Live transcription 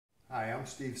Hi, I'm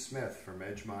Steve Smith from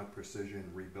Edgemont Precision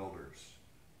Rebuilders.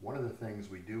 One of the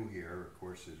things we do here, of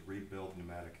course, is rebuild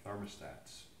pneumatic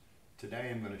thermostats.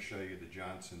 Today I'm going to show you the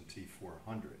Johnson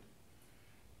T-400.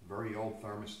 Very old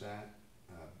thermostat,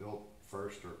 built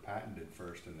first or patented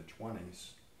first in the 20s,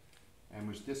 and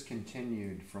was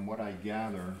discontinued, from what I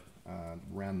gather,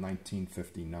 around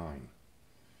 1959.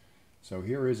 So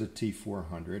here is a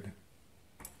T-400.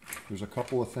 There's a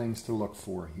couple of things to look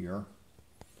for here.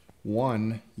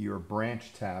 One, your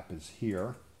branch tap is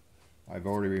here. I've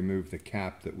already removed the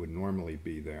cap that would normally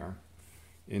be there.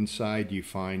 Inside you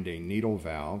find a needle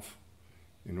valve.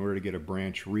 In order to get a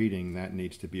branch reading, that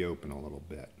needs to be open a little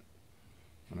bit.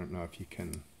 I don't know if you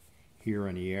can hear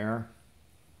any air.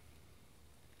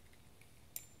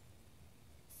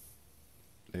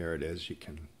 There it is, you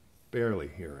can barely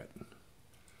hear it.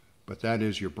 But that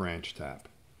is your branch tap.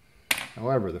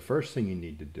 However, the first thing you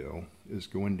need to do is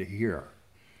go into here.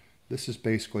 This is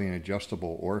basically an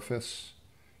adjustable orifice,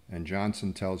 and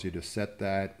Johnson tells you to set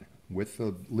that with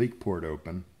the leak port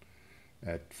open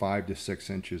at 5 to 6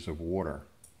 inches of water.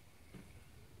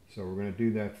 So we're going to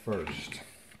do that first.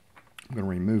 I'm going to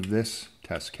remove this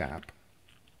test cap.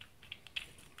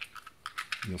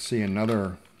 You'll see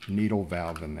another needle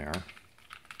valve in there.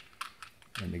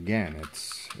 And again,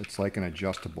 it's like an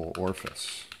adjustable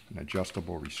orifice, an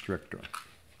adjustable restrictor.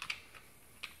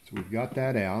 So we've got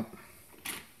that out.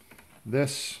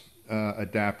 This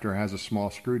adapter has a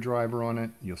small screwdriver on it.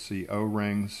 You'll see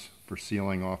O-rings for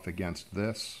sealing off against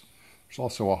this. There's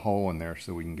also a hole in there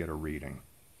so we can get a reading.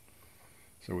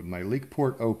 So with my leak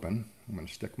port open, I'm going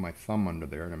to stick my thumb under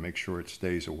there to make sure it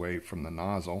stays away from the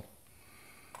nozzle.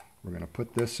 We're going to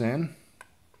put this into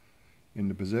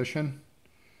position,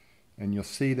 and you'll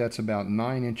see that's about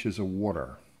 9 inches of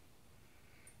water.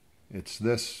 It's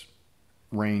this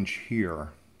range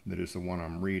here that is the one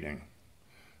I'm reading.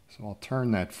 So I'll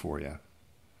turn that for you.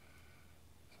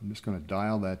 So I'm just going to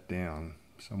dial that down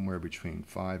somewhere between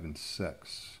 5 and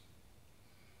 6.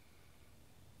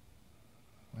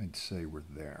 I'd say we're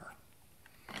there.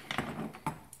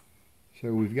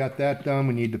 So we've got that done.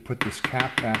 We need to put this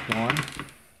cap back on.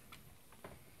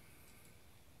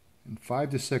 And 5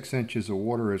 to 6 inches of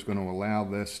water is going to allow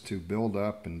this to build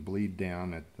up and bleed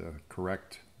down at the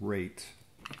correct rate.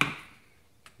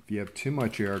 If you have too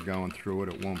much air going through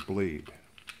it, it won't bleed.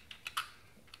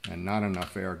 And not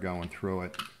enough air going through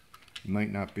it, you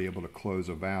might not be able to close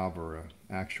a valve or an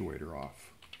actuator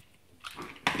off.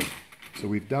 So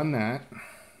we've done that.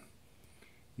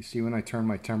 You see when I turn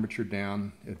my temperature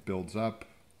down, it builds up.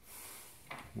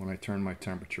 When I turn my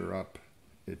temperature up,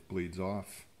 it bleeds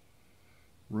off.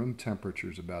 Room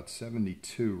temperature is about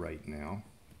 72 right now.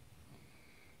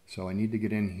 So I need to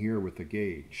get in here with the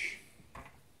gauge,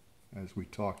 as we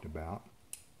talked about.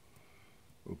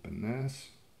 Open this.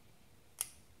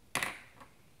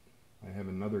 I have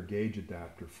another gauge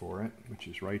adapter for it, which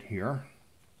is right here.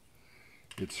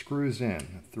 It screws in.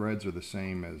 The threads are the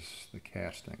same as the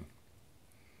casting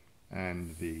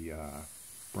and the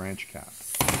branch cap.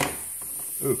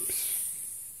 Oops.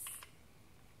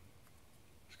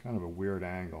 It's kind of a weird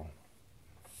angle,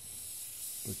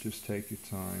 but just take your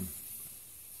time.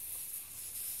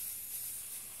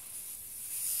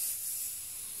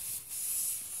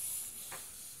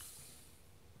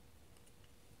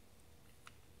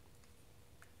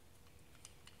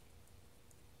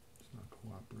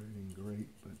 Cooperating great,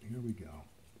 but here we go.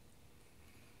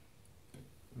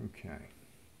 Okay,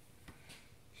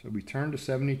 so we turn to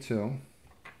 72.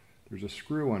 There's a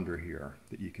screw under here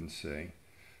that you can see.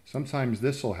 Sometimes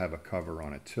this will have a cover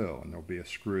on it too, and there'll be a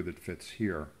screw that fits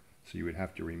here, so you would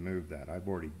have to remove that. I've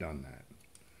already done that.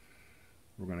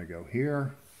 We're going to go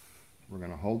here. We're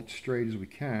going to hold it straight as we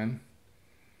can,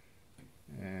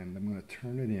 and I'm going to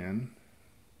turn it in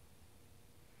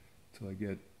until I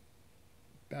get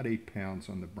about 8 pounds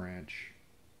on the branch.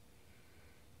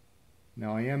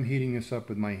 Now I am heating this up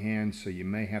with my hands, so you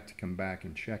may have to come back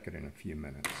and check it in a few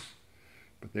minutes.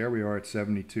 But there we are at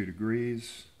 72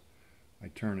 degrees. I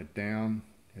turn it down,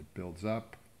 it builds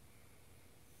up.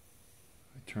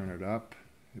 I turn it up,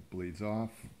 it bleeds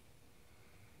off.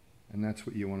 And that's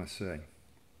what you want to see.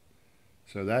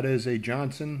 So that is a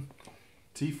Johnson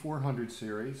T-400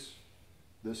 series.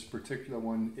 This particular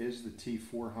one is the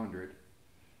T-400.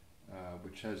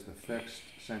 Which has the fixed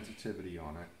sensitivity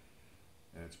on it,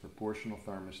 and it's proportional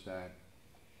thermostat.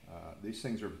 These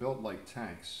things are built like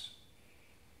tanks.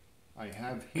 I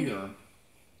have here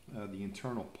the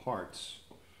internal parts,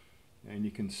 and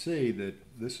you can see that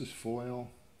this is foil,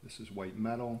 this is white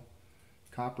metal,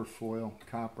 copper foil,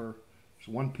 copper. There's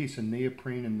one piece of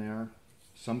neoprene in there.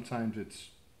 Sometimes it's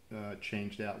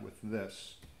changed out with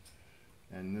this.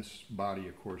 and this body,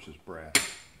 of course, is brass.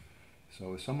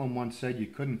 So as someone once said, you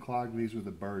couldn't clog these with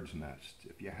a bird's nest.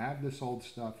 If you have this old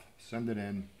stuff, send it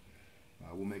in.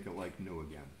 We'll make it like new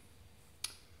again.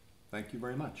 Thank you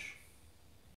very much.